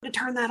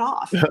turn that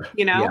off,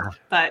 you know? Yeah.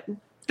 But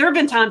there have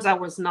been times I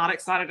was not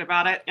excited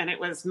about it, and it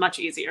was much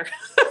easier.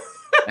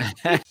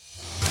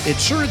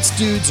 Insurance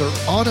dudes are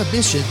on a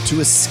mission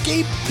to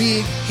escape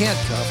being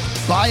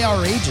handcuffed by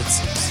our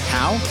agencies.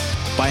 How?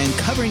 By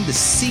uncovering the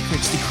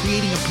secrets to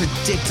creating a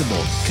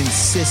predictable,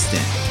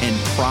 consistent, and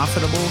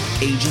profitable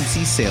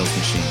agency sales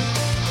machine.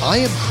 I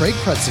am Craig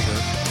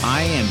Pretzinger.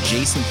 I am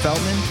Jason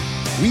Feldman.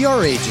 We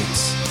are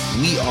agents.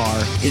 We are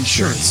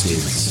insurance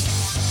dudes.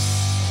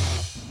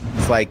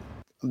 It's like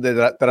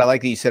that I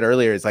like that you said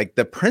earlier. It's like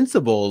the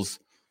principles.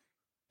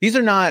 These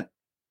are not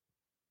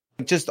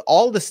just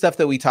all the stuff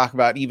that we talk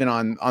about, even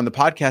on the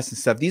podcast and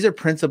stuff. These are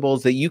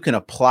principles that you can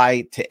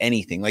apply to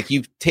anything. Like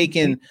you've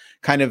taken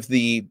kind of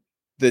the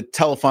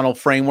telefunnel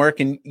framework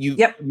and you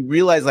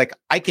realize like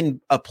I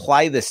can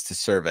apply this to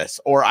service,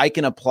 or I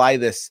can apply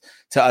this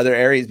to other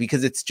areas,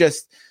 because it's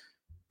just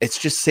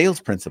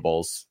sales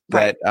principles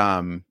that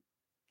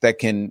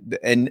can,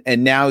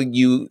 and now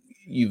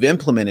you've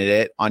implemented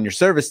it on your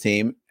service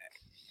team.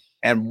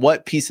 And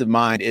what peace of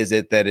mind is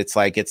it that it's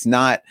like, it's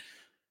not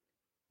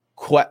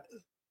quite,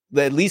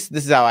 at least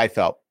this is how I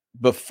felt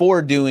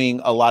before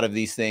doing a lot of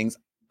these things.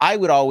 I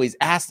would always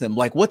ask them,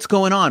 like, what's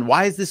going on?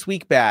 Why is this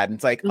week bad? And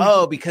it's like,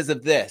 oh, because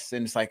of this.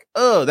 And it's like,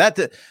 oh,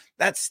 that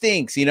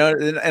stinks, you know?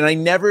 And I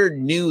never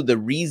knew the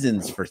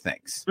reasons for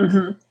things,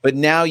 but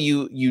now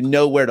you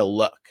know where to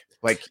look.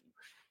 Like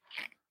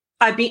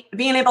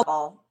being able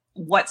to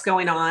what's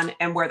going on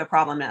and where the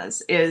problem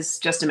is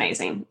just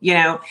amazing, you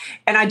know?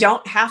 And I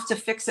don't have to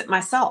fix it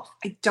myself.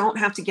 I don't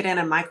have to get in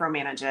and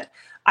micromanage it.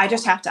 I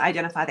just have to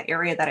identify the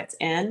area that it's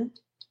in.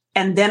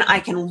 And then I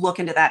can look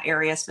into that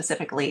area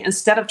specifically,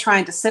 instead of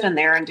trying to sit in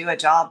there and do a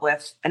job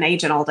with an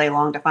agent all day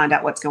long to find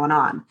out what's going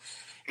on,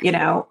 you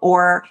know.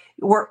 Or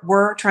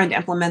we're trying to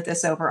implement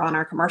this over on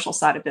our commercial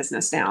side of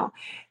business now.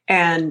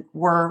 And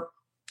we're,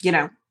 you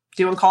know,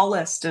 doing call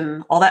list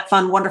and all that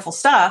fun, wonderful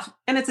stuff.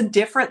 And it's a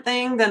different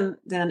thing than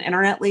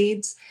internet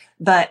leads.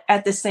 But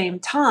at the same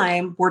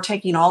time, we're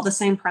taking all the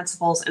same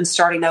principles and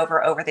starting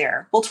over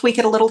there. We'll tweak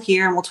it a little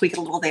here and we'll tweak it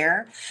a little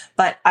there.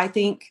 But I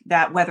think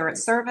that whether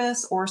it's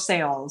service or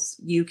sales,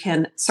 you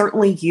can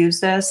certainly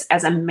use this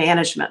as a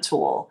management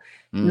tool,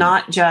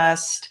 not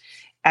just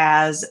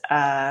as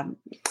a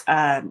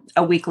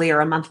weekly or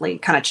a monthly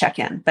kind of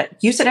check-in, but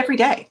use it every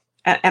day.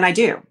 And I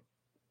do.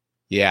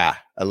 Yeah,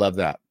 I love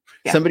that.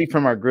 Yeah. Somebody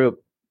from our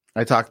group,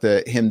 I talked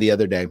to him the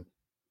other day.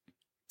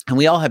 And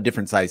we all have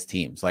different size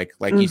teams. Like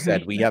you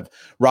said, we have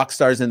rock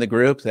stars in the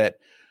group that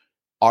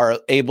are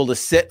able to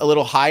sit a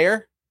little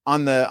higher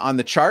on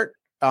the chart,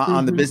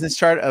 on the business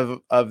chart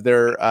of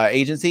their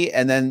agency.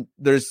 And then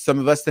there's some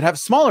of us that have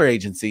smaller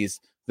agencies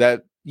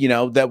that, you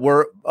know, that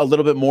were a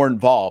little bit more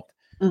involved.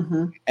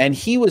 And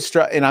he was,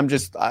 and I'm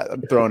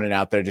throwing it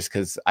out there just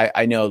because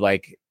I know,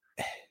 like,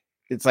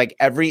 it's like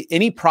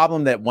any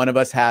problem that one of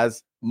us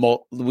has,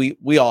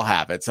 we all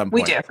have at some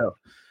point. We do.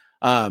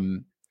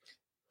 So,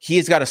 he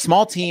has got a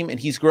small team and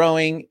he's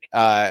growing,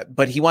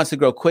 but he wants to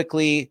grow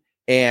quickly.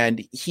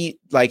 And he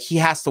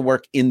has to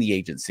work in the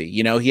agency.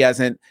 You know, he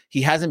hasn't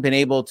been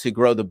able to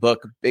grow the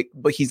book big,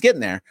 but he's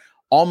getting there,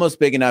 almost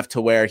big enough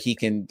to where he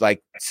can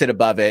like sit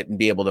above it and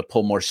be able to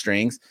pull more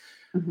strings.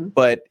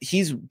 But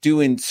he's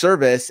doing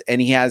service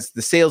and he has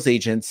the sales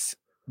agents,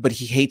 but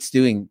he hates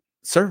doing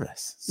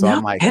service. So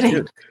I'm like,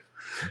 dude,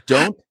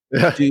 don't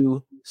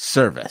do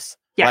service.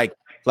 Yeah.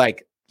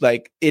 Like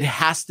it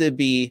has to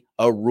be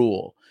a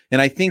rule. And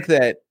I think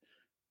that,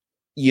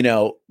 you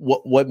know,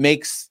 what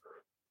makes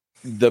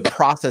the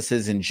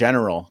processes in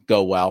general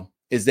go well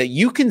is that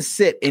you can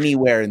sit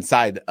anywhere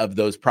inside of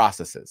those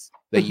processes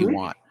that you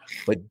want,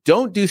 but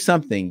don't do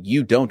something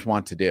you don't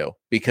want to do,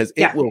 because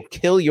it will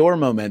kill your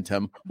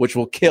momentum, which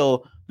will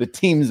kill the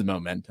team's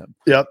momentum.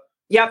 Yep.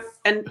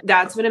 And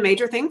that's been a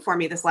major thing for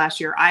me this last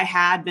year. I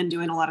had been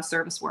doing a lot of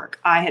service work.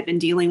 I had been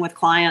dealing with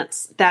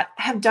clients that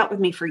have dealt with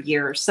me for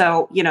years.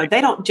 So, you know,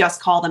 they don't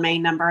just call the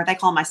main number. They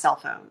call my cell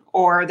phone,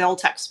 or they'll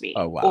text me.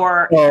 Oh, wow.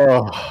 Or,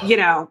 you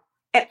know,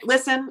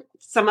 listen,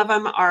 some of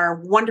them are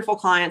wonderful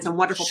clients and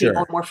wonderful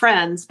people and we're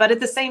friends. But at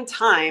the same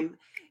time,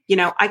 you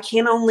know, I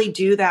can only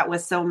do that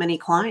with so many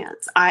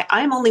clients.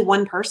 I'm only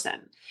one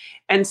person.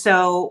 And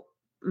so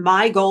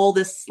my goal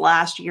this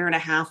last year and a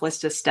half was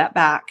to step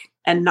back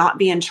and not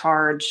be in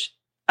charge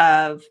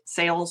of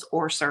sales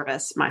or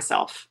service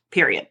myself,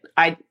 period.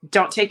 I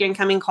don't take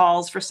incoming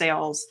calls for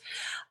sales.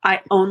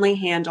 I only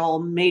handle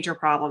major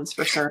problems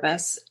for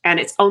service. And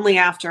it's only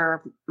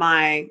after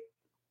my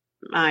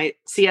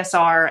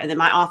CSR and then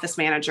my office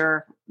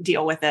manager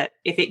deal with it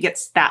if it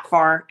gets that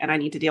far and I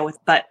need to deal with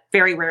it. But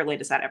very rarely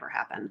does that ever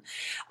happen.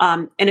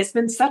 And it's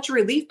been such a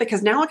relief,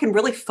 because now I can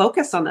really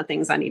focus on the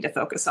things I need to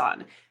focus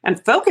on,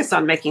 and focus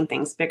on making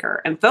things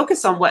bigger, and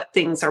focus on what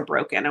things are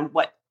broken and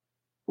what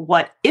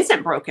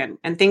isn't broken,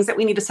 and things that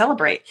we need to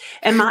celebrate.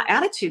 And my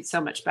attitude's so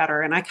much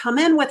better. And I come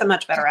in with a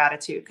much better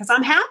attitude because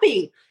I'm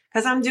happy,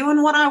 because I'm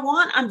doing what I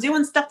want. I'm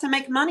doing stuff to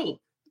make money.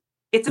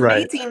 It's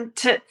amazing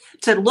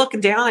to look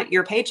down at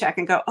your paycheck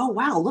and go, oh,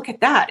 wow, look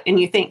at that. And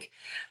you think,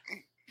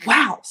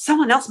 wow,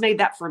 someone else made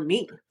that for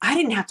me. I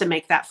didn't have to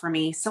make that for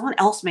me. Someone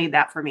else made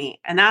that for me.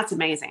 And that's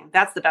amazing.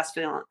 That's the best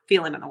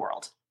feeling in the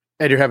world.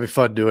 And you're having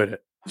fun doing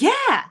it. Yeah.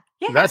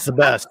 Yeah. That's the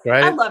best,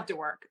 right? I love to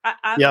work.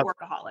 I'm a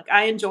workaholic.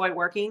 I enjoy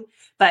working,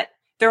 but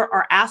there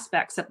are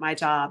aspects of my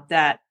job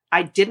that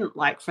I didn't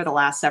like for the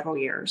last several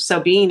years. So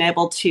being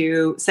able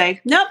to say,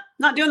 nope,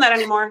 not doing that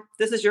anymore.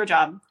 This is your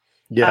job.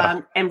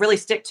 And really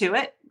stick to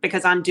it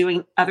because I'm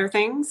doing other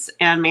things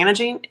and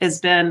managing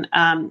has been,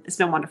 it's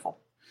been wonderful.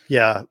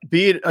 Yeah.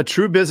 Being a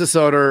true business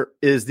owner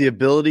is the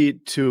ability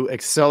to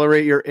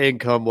accelerate your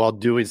income while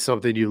doing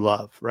something you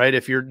love, right?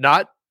 If you're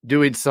not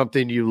doing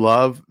something you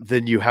love,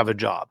 then you have a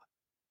job.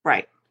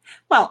 Right.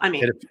 Well, I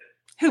mean,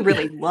 who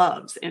really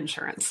loves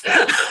insurance?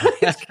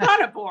 It's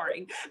kind of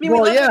boring. I mean, we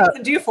love what it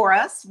can do for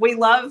us. We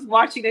love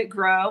watching it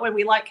grow and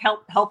we like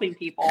helping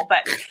people,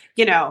 but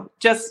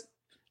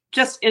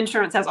just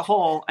insurance as a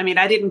whole. I mean,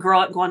 I didn't grow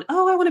up going,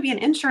 oh, I want to be an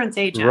insurance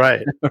agent.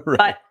 Right.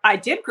 But I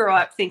did grow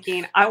up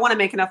thinking I want to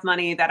make enough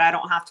money that I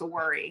don't have to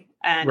worry.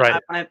 And I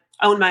want to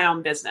own my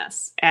own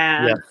business.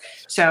 And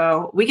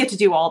so we get to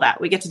do all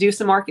that. We get to do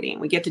some marketing.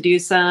 We get to do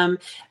some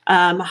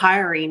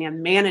hiring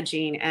and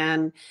managing.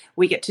 And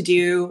we get to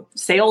do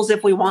sales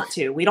if we want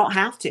to. We don't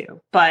have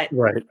to. But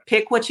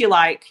pick what you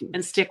like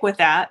and stick with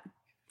that.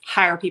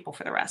 Hire people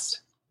for the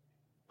rest.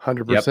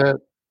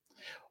 100%.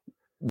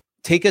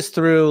 Take us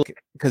through,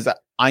 because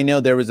I know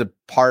there was a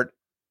part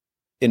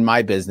in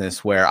my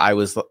business where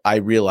I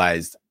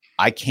realized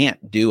I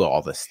can't do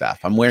all this stuff.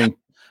 I'm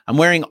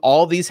wearing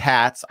all these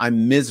hats.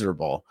 I'm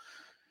miserable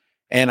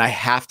and I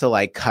have to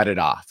like cut it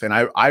off. And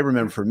I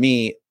remember for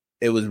me,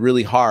 it was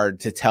really hard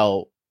to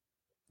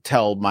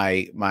tell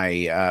my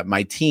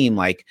team,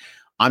 like,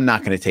 I'm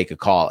not going to take a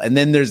call. And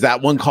then there's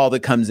that one call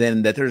that comes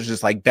in that there's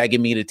just like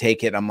begging me to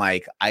take it. I'm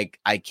like,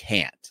 I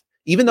can't,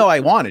 even though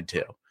I wanted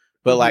to.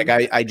 But like,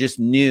 I just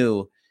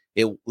knew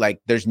it, like,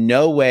 there's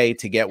no way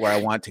to get where I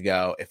want to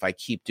go if I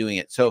keep doing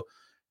it. So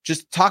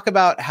just talk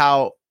about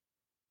how,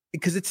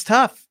 because it's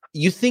tough.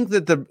 You think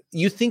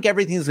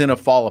everything's going to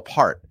fall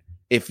apart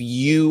if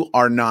you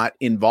are not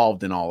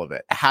involved in all of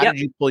it. How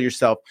did you pull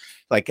yourself,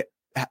 like,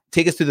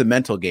 take us through the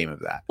mental game of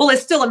that? Well,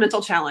 it's still a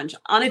mental challenge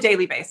on a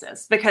daily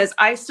basis because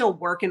I still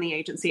work in the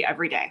agency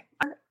every day.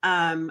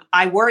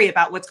 I worry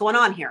about what's going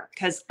on here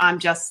because I'm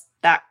just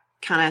that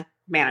kind of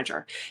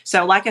manager.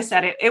 So like I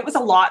said, it was a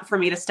lot for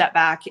me to step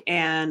back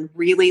and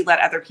really let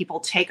other people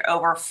take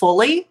over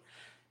fully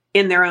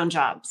in their own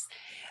jobs.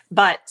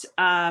 But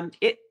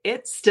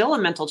it's still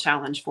a mental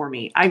challenge for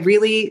me. I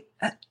really,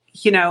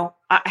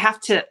 I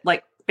have to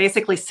like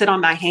basically sit on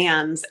my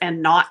hands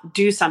and not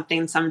do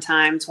something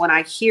sometimes when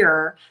I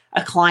hear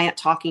a client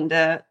talking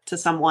to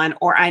someone,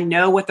 or I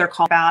know what they're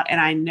calling about and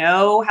I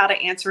know how to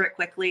answer it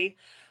quickly,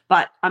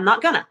 but I'm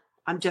not gonna.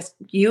 I'm just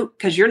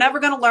because you're never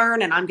going to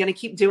learn and I'm going to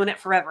keep doing it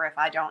forever if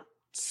I don't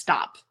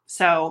stop.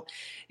 So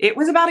it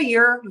was about a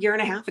year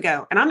and a half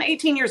ago, and I'm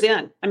 18 years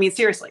in. I mean,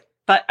 seriously,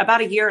 but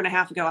about a year and a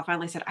half ago, I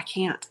finally said, I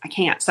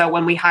can't. So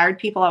when we hired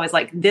people, I was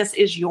like, this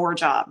is your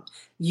job.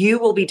 You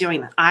will be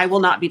doing this. I will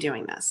not be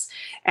doing this.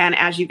 And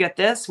as you get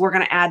this, we're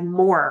going to add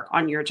more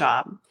on your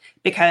job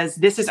because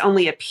this is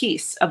only a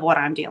piece of what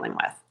I'm dealing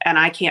with and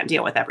I can't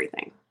deal with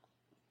everything.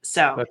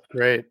 So that's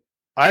great.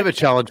 I have a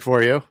challenge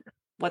for you.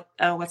 What's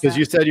because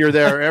you said you're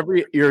there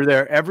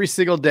every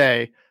single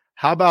day.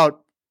 How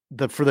about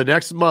for the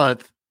next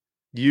month,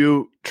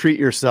 you treat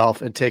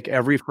yourself and take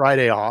every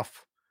Friday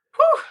off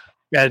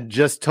and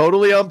just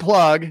totally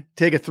unplug,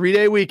 take a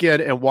 3-day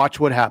weekend and watch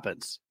what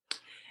happens.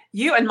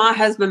 You and my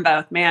husband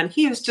both, man.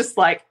 He was just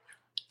like,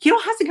 you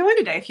don't have to go in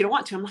today if you don't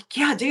want to. I'm like,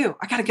 yeah, I do.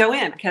 I got to go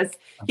in because,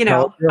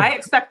 I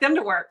expect them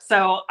to work.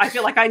 So I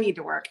feel like I need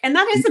to work. And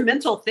that is a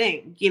mental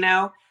thing.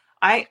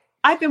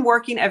 I've been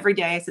working every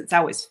day since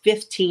I was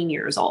 15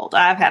 years old.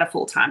 I've had a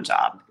full-time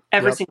job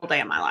every single day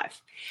of my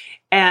life.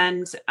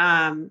 And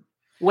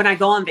when I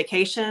go on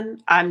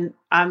vacation, I'm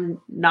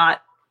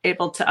not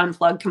able to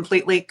unplug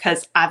completely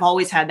because I've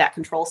always had that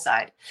control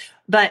side.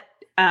 But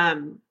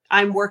I'm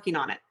working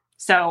on it.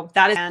 So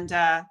that is,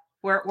 and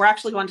we're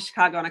actually going to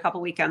Chicago in a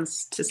couple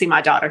weekends to see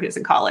my daughter who's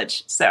in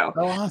college. So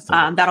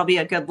awesome. That'll be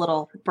a good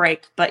little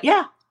break. But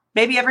yeah,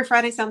 maybe every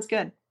Friday sounds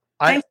good.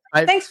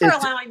 Thanks for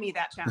allowing me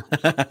that challenge.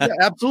 Yeah,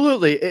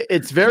 absolutely.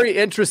 It's very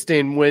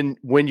interesting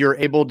when you're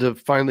able to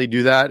finally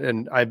do that.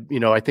 And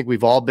I think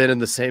we've all been in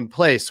the same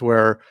place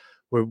where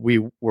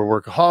we're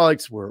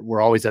workaholics.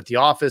 We're always at the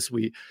office.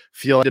 We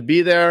feel to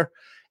be there.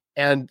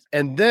 And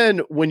then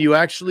when you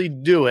actually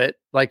do it,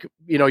 like,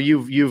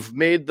 you've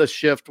made the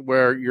shift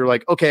where you're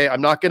like, okay,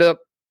 I'm not going to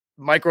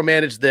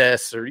micromanage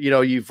this, or,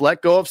 you've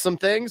let go of some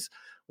things.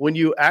 When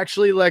you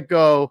actually let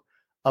go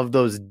of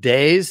those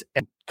days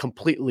and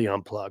completely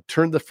unplug,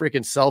 turn the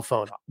freaking cell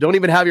phone off. Don't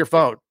even have your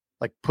phone,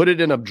 like put it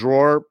in a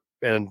drawer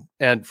and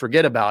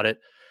forget about it.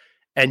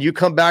 And you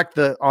come back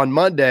on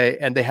Monday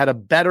and they had a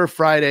better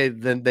Friday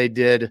than they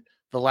did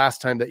the last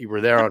time that you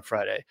were there on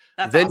Friday.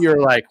 Then awesome. You're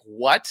like,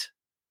 what?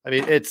 I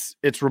mean, it's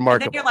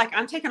remarkable. And then you're like,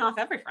 I'm taking off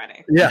every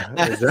Friday. Yeah,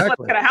 exactly. What's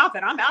going to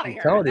happen? I'm out of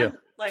here. Telling you.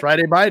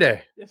 Friday, my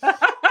day.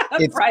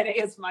 Friday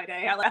is my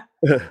day.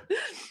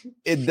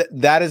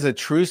 That is a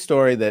true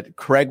story that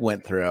Craig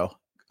went through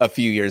a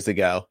few years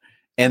ago,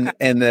 and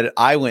that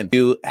I went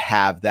to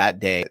have that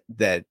day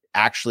that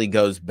actually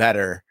goes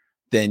better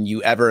than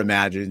you ever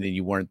imagined, and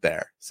you weren't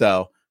there.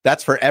 So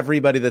that's for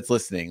everybody that's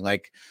listening.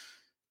 Like,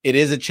 it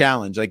is a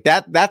challenge. Like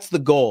that's the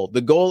goal.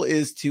 The goal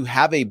is to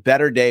have a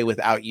better day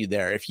without you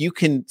there. If you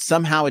can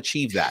somehow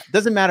achieve that,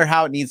 doesn't matter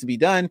how it needs to be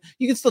done.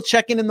 You can still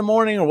check in the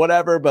morning or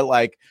whatever, but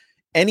like,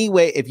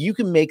 anyway, if you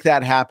can make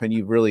that happen,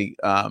 you've really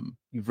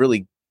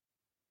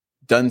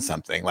done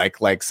something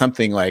like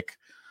something like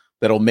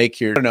that'll make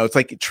your, I don't know, it's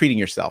like treating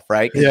yourself,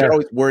 right? Because you're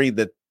always worried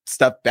that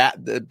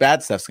the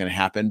bad stuff's going to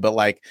happen, but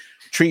like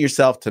treat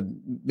yourself to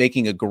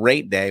making a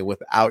great day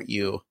without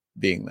you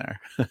being there.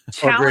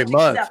 Challenge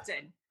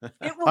accepted.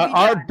 It will be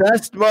our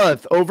best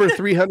month over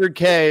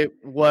 300K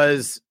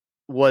was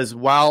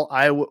while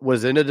I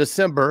was in a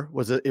December.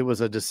 It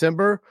was a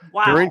December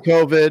during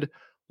COVID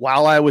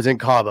while I was in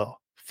Cabo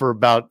for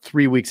about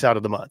 3 weeks out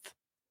of the month.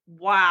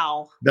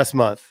 Wow. Best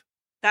month.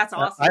 That's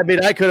awesome. I mean,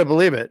 I couldn't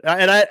believe it.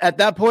 And at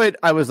that point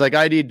I was like,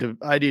 I need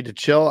to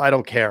chill. I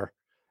don't care.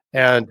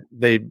 And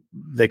they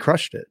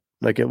crushed it.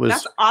 Like it was.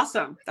 That's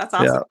awesome. That's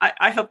awesome. Yeah.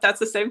 I hope that's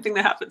the same thing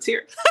that happens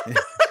here.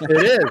 It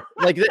is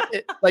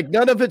like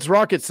none of it's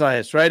rocket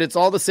science, right? It's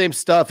all the same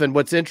stuff. And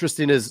what's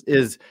interesting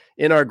is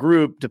in our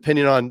group,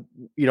 depending on,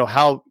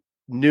 how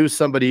new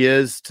somebody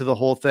is to the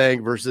whole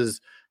thing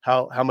versus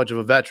how much of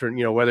a veteran,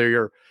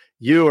 whether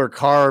you or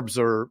Carbs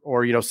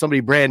or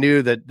somebody brand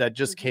new that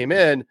just came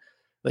in,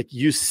 like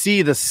you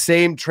see the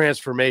same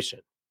transformation.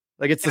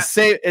 Like it's the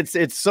same.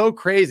 It's so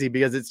crazy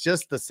because it's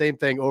just the same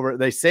thing over.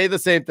 They say the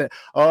same thing.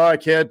 Oh, I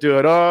can't do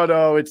it. Oh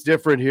no, it's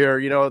different here.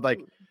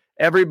 Like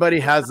everybody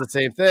has the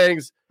same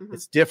things. Mm-hmm.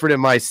 It's different in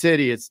my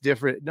city. It's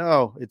different.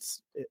 No,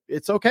 it's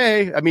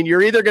okay. I mean,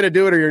 you're either going to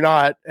do it or you're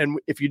not. And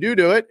if you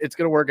do it, it's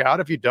going to work out.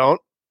 If you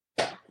don't,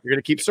 you're going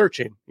to keep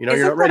searching. You're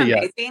not ready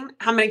yet.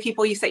 How many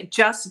people you say,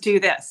 just do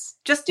this.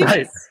 Just do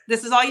this.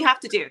 This is all you have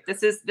to do.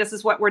 This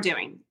is what we're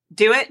doing.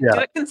 Do it. Yeah. Do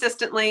it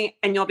consistently,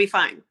 and you'll be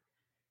fine.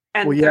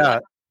 And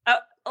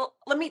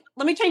let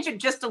me change it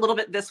just a little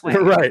bit this way.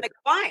 Right. Like,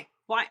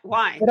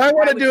 why? But I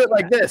want to do it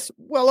like this.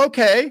 Well,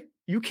 okay,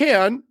 you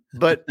can,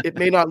 but it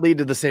may not lead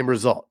to the same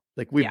result.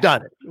 Like we've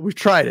done it. We've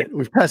tried it.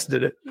 We've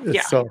tested it.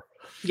 Yeah. So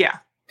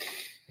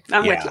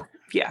I'm with you.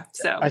 Yeah.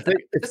 So I think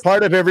it's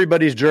part of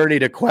everybody's journey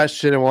to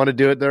question and want to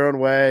do it their own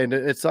way. And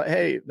it's like,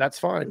 hey, that's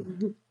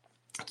fine.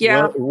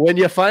 Yeah. When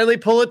you finally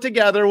pull it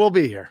together, we'll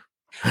be here.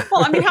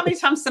 Well, I mean, how many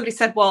times somebody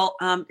said, well,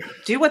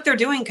 do what they're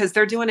doing because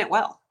they're doing it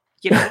well.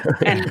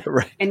 And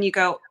and you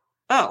go,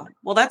 oh,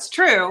 well, that's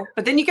true.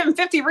 But then you give them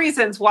 50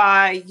 reasons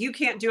why you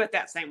can't do it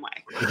that same way.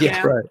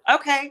 Yeah, right.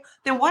 Okay,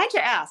 then why'd you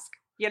ask?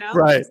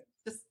 Right.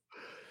 Just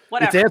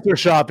whatever. It's answer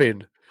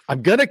shopping.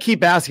 I'm going to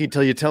keep asking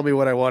until you tell me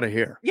what I want to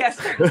hear. Yes.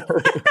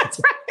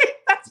 That's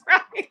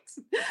right.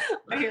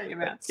 I hear you,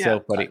 man. Yeah. So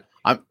funny.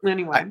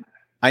 Anyway.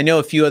 I know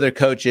a few other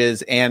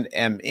coaches and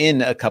am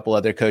in a couple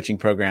other coaching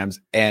programs,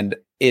 and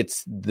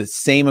it's the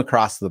same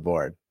across the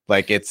board.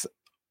 Like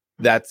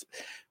that's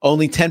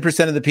only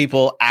 10% of the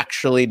people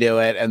actually do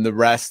it, and the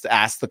rest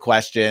ask the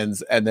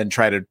questions and then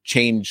try to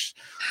change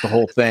the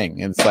whole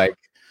thing. And it's like,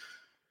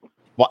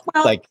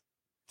 like,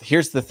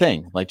 here's the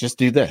thing, like, just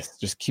do this,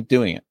 just keep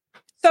doing it.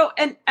 So,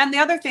 and the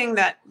other thing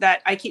that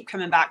I keep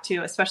coming back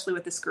to, especially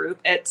with this group,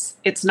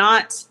 it's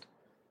not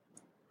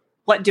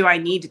what do I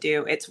need to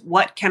do? It's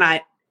what can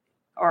I,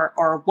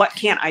 or what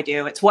can't I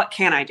do? It's what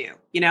can I do?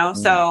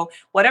 So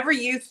whatever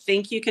you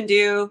think you can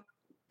do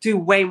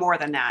way more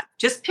than that.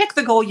 Just pick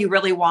the goal you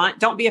really want.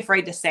 Don't be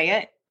afraid to say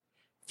it.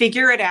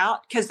 Figure it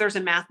out, because there's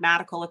a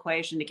mathematical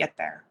equation to get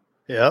there.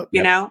 Yep.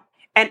 You know,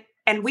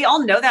 and we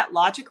all know that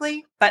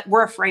logically, but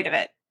we're afraid of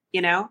it,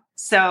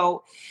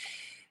 So,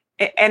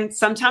 and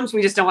sometimes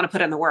we just don't want to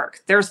put in the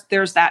work. There's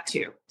that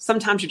too.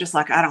 Sometimes you're just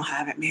like, I don't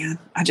have it, man.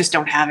 I just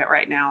don't have it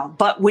right now.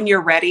 But when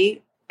you're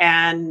ready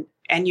and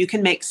you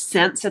can make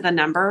sense of the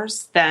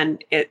numbers, then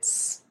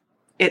it's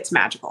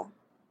magical.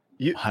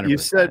 You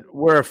said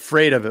we're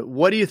afraid of it.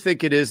 What do you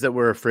think it is that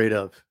we're afraid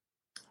of?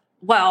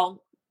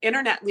 Well,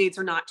 internet leads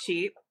are not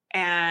cheap.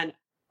 And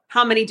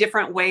how many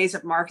different ways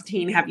of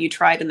marketing have you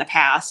tried in the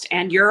past?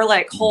 And you're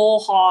like whole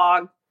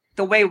hog.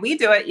 The way we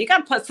do it, you got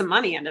to put some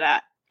money into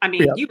that. I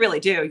mean, you really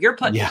do. You're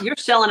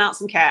shelling out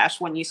some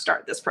cash when you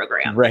start this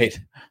program. Right.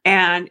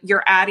 And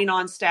you're adding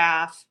on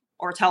staff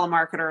or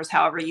telemarketers,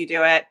 however you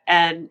do it.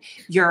 And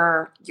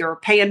you're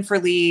paying for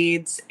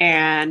leads,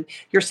 and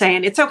you're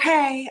saying, it's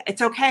okay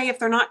if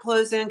they're not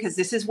closing, because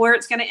this is where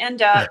it's going to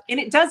end up. And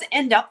it does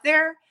end up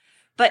there,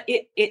 but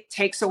it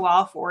takes a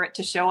while for it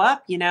to show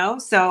up,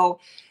 So,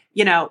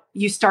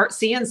 you start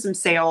seeing some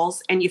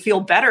sales and you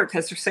feel better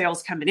because there's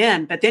sales coming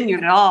in, but then you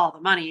get all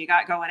the money you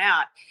got going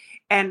out.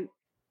 And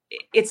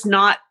it's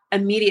not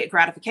immediate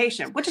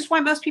gratification, which is why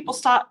most people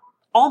stop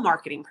all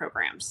marketing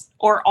programs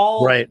or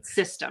all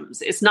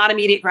systems. It's not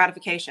immediate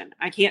gratification.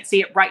 I can't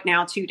see it right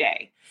now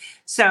today.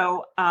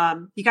 So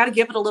you got to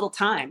give it a little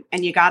time,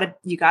 and you got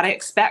to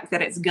expect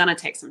that it's going to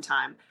take some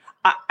time.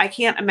 I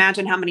can't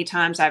imagine how many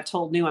times I've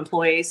told new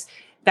employees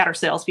that are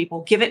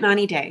salespeople, give it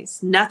 90 days.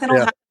 Nothing will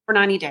happen for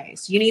 90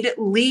 days. You need at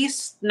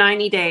least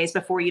 90 days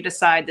before you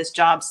decide this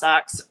job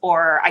sucks,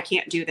 or I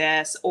can't do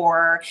this,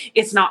 or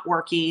it's not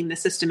working. The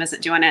system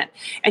isn't doing it.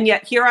 And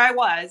yet here I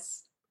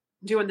was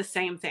doing the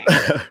same thing,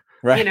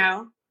 Right. you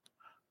know?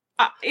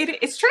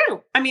 It's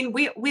true. I mean,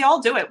 we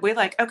all do it. We're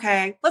like,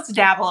 okay, let's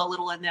dabble a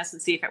little in this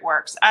and see if it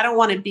works. I don't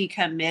want to be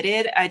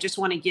committed. I just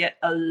want to get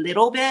a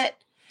little bit,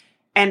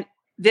 and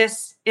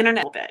this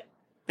internet a little bit.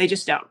 They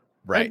just don't.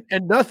 Right.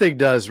 And nothing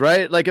does,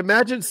 right? Like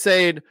imagine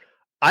saying,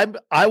 I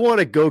want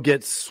to go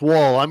get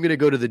swole. I'm going to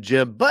go to the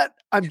gym, but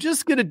I'm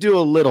just going to do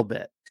a little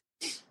bit.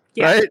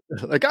 Yeah. Right?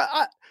 Like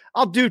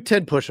I'll do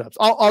 10 push-ups.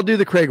 I'll do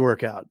the Craig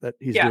workout that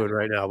he's doing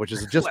right now, which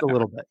is just a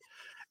little bit.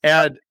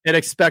 And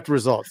expect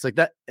results. Like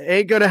that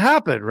ain't going to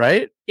happen,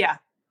 right? Yeah.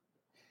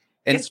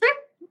 And it's true.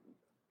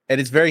 And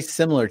it's very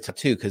similar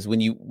to because when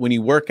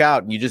you work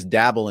out and you just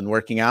dabble in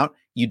working out,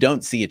 you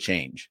don't see a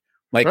change.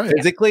 Like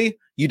physically,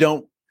 you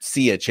don't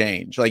see a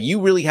change. Like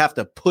you really have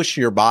to push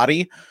your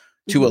body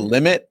to a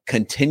limit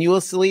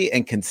continuously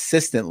and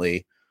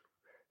consistently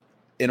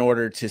in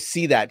order to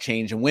see that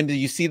change. And when do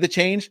you see the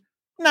change?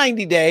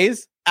 90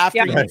 days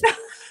after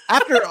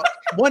after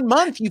 1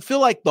 month, you feel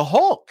like the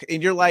Hulk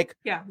and you're like,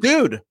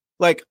 dude,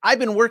 like I've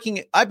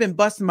been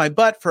busting my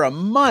butt for a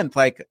month.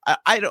 Like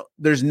I don't,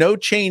 there's no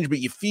change, but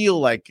you feel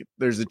like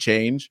there's a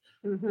change,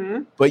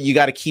 but you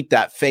got to keep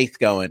that faith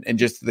going and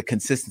just the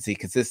consistency.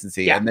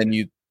 Yeah. And then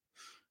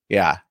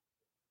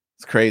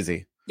it's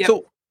crazy. Yep.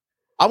 So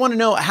I want to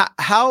know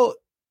how,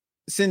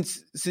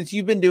 since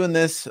you've been doing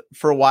this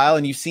for a while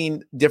and you've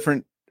seen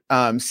different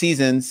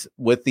seasons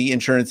with the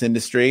insurance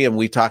industry, and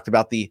we've talked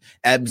about the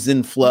ebbs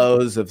and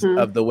flows of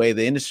the way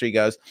the industry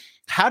goes.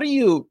 How do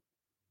you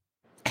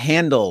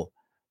handle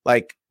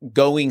like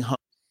going home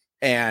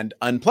and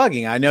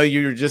unplugging? I know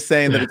you're just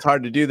saying that it's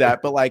hard to do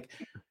that, but like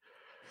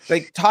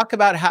talk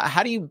about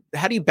how do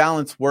you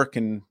balance work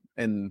and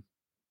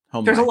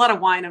home? There's life? a lot of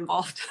wine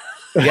involved.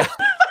 Yeah.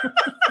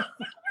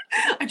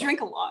 I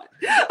drink a lot.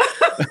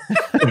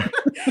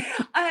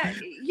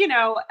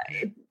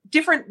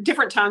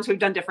 Different times we've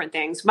done different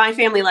things. My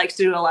family likes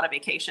to do a lot of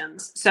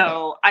vacations.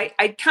 So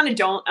I kind of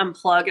don't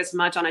unplug as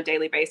much on a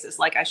daily basis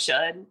like I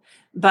should,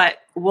 but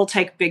we'll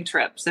take big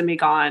trips and be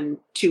gone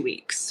 2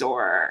 weeks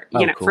or,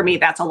 cool. For me,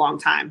 that's a long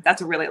time.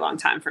 That's a really long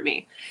time for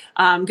me.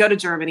 Go to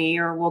Germany,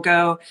 or we'll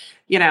go,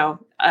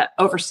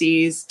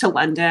 overseas to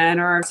London,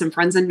 or some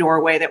friends in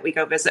Norway that we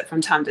go visit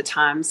from time to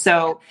time.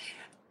 So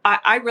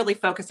I really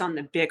focus on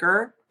the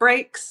bigger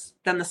breaks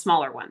than the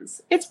smaller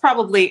ones. It's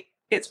probably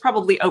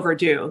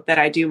overdue that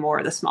I do more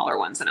of the smaller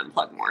ones and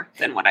unplug more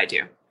than what I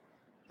do.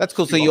 That's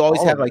cool. So you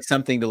always have like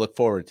something to look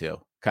forward to.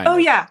 Oh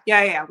yeah.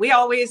 We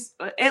always,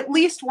 at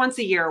least once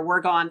a year,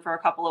 we're gone for a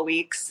couple of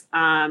weeks.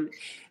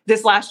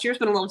 This last year's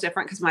been a little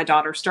different because my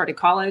daughter started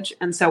college.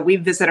 And so we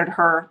visited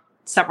her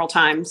several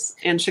times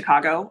in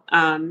Chicago.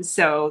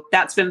 So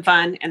that's been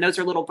fun. And those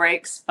are little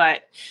breaks,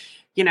 but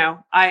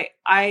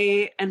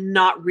I am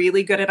not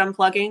really good at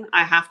unplugging.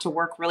 I have to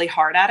work really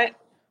hard at it.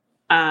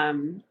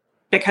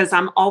 Because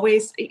I'm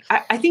always,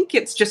 I think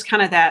it's just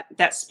kind of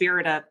that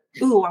spirit of,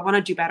 ooh, I want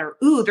to do better.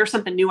 Ooh, there's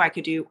something new I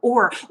could do.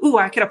 Or, ooh,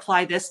 I could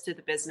apply this to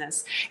the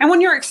business. And when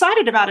you're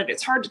excited about it,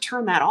 it's hard to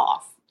turn that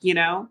off, It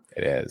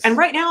is. And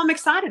right now I'm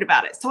excited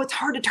about it. So it's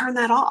hard to turn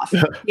that off,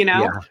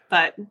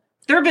 But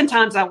there have been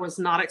times I was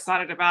not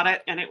excited about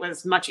it, and it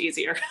was much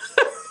easier.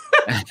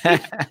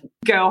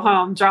 Go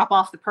home, drop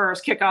off the purse,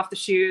 kick off the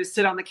shoes,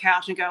 sit on the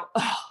couch and go,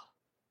 oh,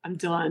 I'm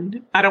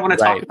done. I don't want to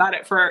talk about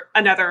it for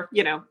another,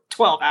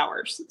 12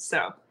 hours.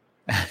 So.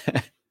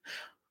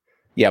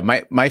 Yeah.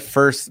 My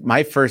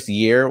first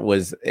year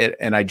was it.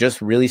 And I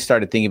just really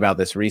started thinking about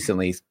this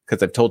recently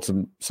because I've told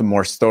some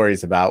more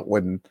stories about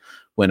when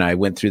I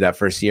went through that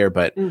first year,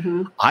 but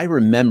I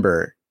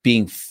remember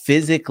being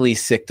physically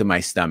sick to my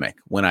stomach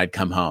when I'd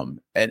come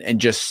home and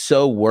just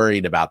so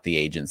worried about the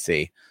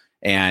agency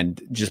and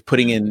just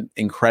putting in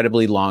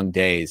incredibly long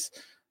days.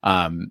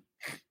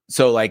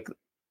 So like,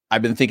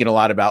 I've been thinking a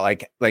lot about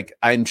like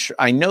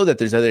I know that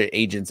there's other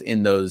agents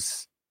in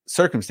those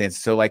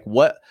circumstances. So like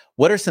what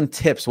are some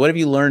tips? What have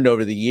you learned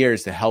over the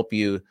years to help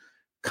you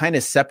kind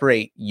of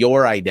separate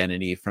your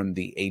identity from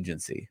the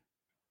agency?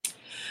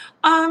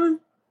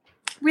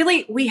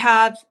 Really, we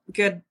have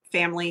good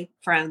family,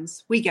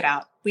 friends. We get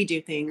out, we do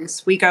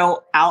things. We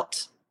go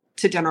out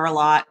to dinner a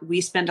lot.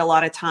 We spend a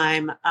lot of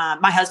time.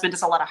 My husband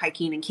does a lot of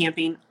hiking and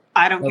camping.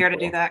 I don't care to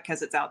do that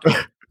because it's outdoor.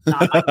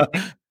 Not my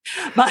thing.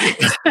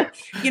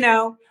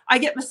 But, I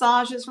get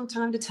massages from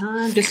time to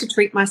time just to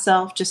treat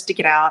myself, just to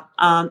get out.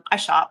 I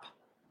shop.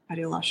 I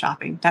do a lot of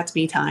shopping. That's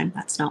me time.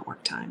 That's not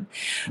work time.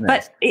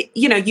 Nice. But,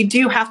 you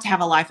do have to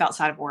have a life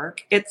outside of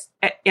work. It's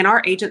in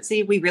our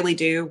agency, we really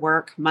do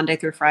work Monday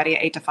through Friday,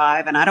 8 to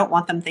 5. And I don't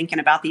want them thinking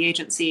about the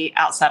agency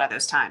outside of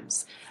those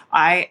times.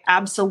 I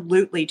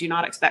absolutely do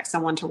not expect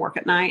someone to work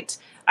at night.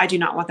 I do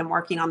not want them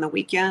working on the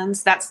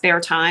weekends. That's their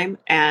time.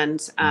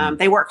 And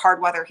they work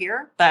hard while they're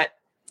here, but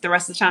The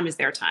rest of the time is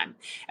their time.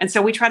 And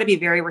so we try to be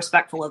very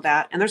respectful of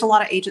that. And there's a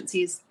lot of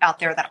agencies out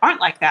there that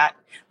aren't like that,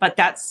 but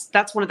that's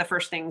one of the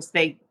first things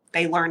they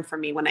learn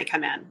from me when they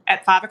come in.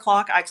 At 5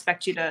 o'clock, I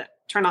expect you to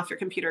turn off your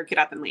computer, get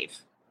up and leave.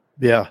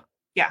 Yeah.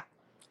 Yeah.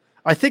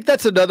 I think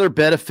that's another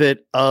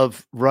benefit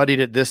of running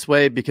it this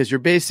way, because you're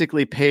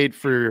basically paid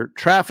for your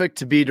traffic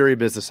to be during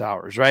business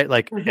hours, right?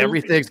 Like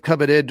everything's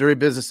coming in during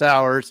business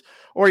hours,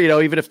 or,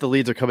 even if the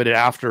leads are coming in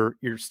after,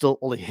 you're still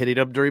only hitting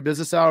them during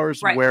business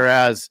hours. Right.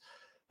 Whereas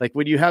like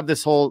when you have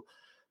this whole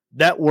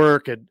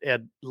network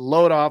and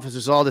loan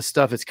officers, all this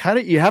stuff, it's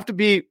you have to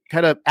be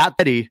kind of at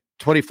ready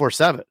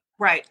 24/7.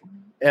 Right.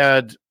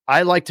 And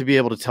I like to be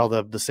able to tell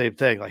them the same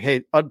thing. Like,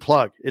 hey,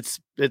 unplug. It's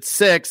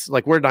 6,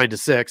 like we're 9 to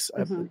 6.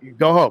 You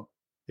go home,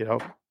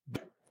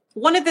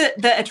 One of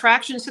the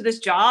attractions to this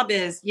job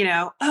is,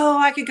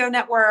 I could go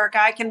network.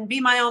 I can be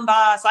my own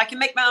boss. I can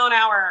make my own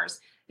hours.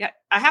 Yeah.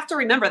 I have to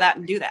remember that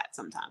and do that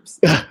sometimes.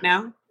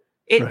 Right.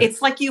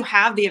 It's like you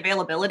have the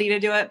availability to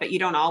do it, but you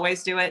don't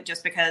always do it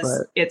just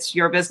because it's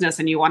your business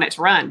and you want it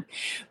to run.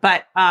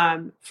 But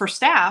for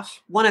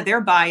staff, one of their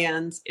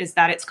buy-ins is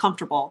that it's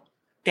comfortable.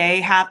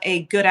 They have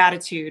a good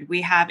attitude.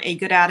 We have a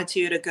good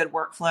attitude, a good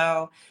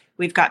workflow.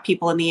 We've got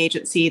people in the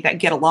agency that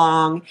get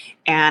along,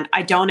 and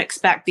I don't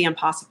expect the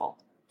impossible.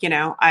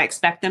 I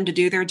expect them to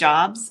do their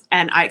jobs,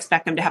 and I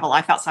expect them to have a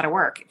life outside of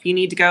work. If you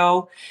need to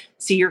go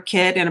see your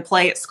kid in a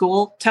play at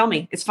school, tell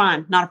me. It's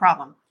fine. Not a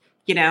problem.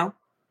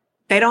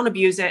 They don't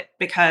abuse it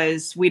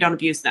because we don't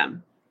abuse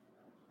them.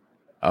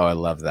 Oh, I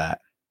love that.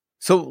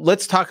 So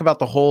let's talk about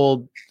the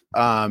whole,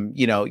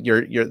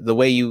 the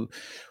way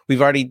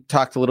we've already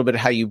talked a little bit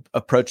how you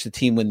approach the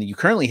team when you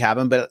currently have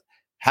them, but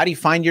how do you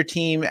find your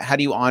team? How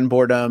do you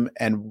onboard them?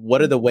 And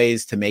what are the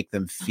ways to make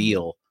them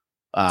feel?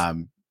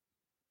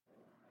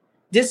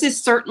 This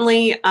is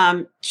certainly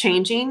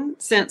changing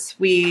since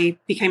we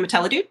became a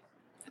teledude.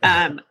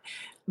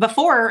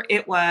 Before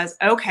it was,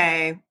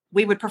 okay,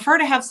 we would prefer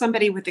to have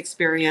somebody with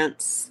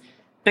experience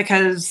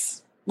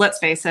because, let's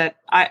face it,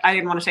 I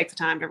didn't want to take the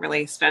time to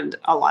really spend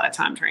a lot of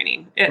time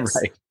training.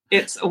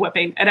 It's a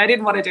whipping, and I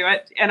didn't want to do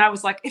it. And I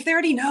was like, if they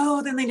already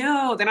know, then they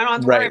know. Then I don't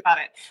have to worry about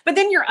it. But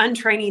then you're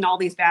untraining all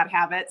these bad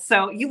habits,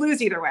 so you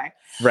lose either way.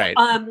 Right.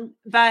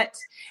 But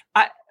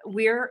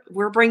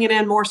we're bringing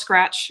in more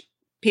scratch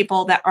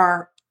people that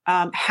are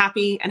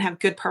happy and have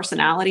good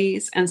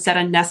personalities instead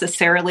of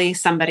necessarily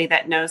somebody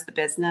that knows the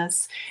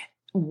business.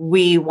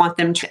 We want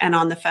them to end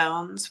on the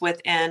phones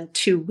within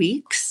 2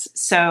 weeks.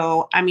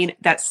 So,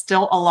 that's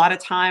still a lot of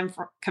time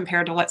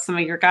compared to what some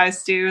of your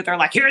guys do. They're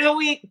like, here's a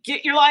week,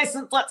 get your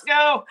license, let's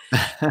go.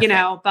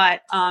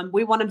 But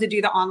we want them to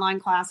do the online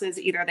classes.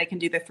 Either they can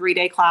do the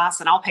 3-day class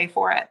and I'll pay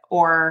for it,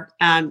 or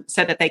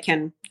so that they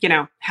can,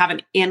 have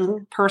an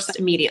in-person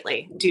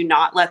immediately. Do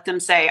not let them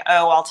say,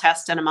 oh, I'll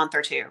test in a month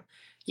or 2.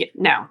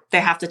 No, they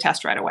have to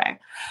test right away.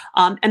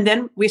 And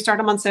then we start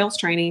them on sales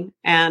training,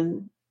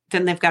 and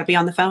then they've got to be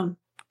on the phone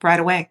right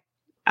away.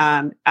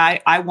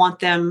 I want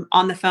them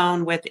on the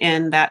phone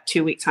within that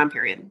 2-week time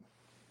period.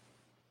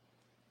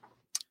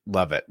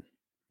 Love it.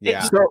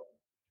 Yeah. So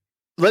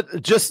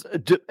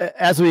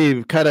as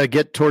we kind of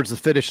get towards the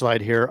finish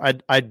line here,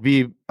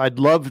 I'd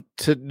love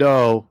to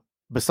know,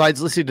 besides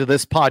listening to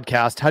this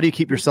podcast, how do you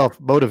keep yourself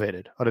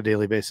motivated on a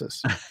daily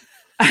basis?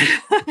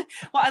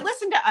 Well, I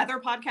listen to other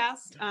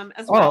podcasts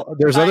as well. Oh,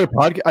 there's other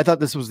podcasts. I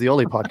thought this was the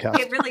only podcast.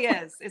 It really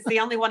is. It's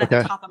the only one at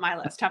the top of my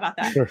list. How about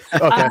that? Sure.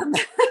 Okay.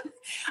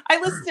 I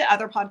listen to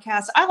other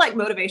podcasts. I like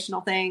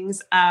motivational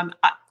things.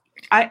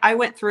 I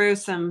went through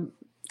some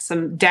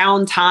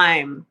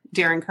downtime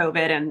during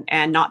COVID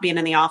and not being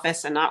in the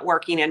office and not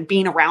working and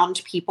being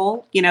around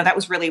people. That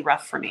was really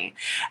rough for me.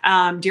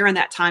 During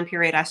that time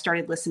period, I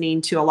started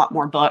listening to a lot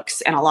more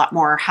books and a lot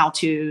more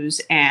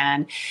how-tos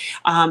and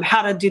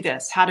how to do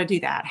this, how to do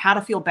that, how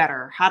to feel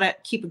better, how to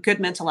keep a good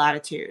mental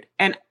attitude.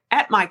 And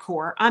at my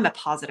core, I'm a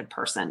positive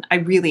person. I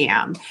really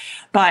am.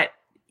 But,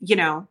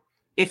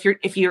 if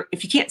you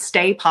can't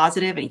stay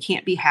positive and you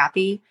can't be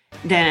happy,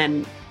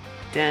 then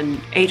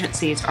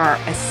agencies are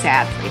a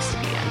sad place to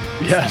be in.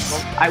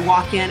 Yes. So I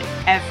walk in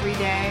every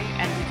day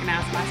and you can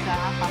ask my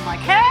staff, I'm like,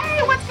 hey,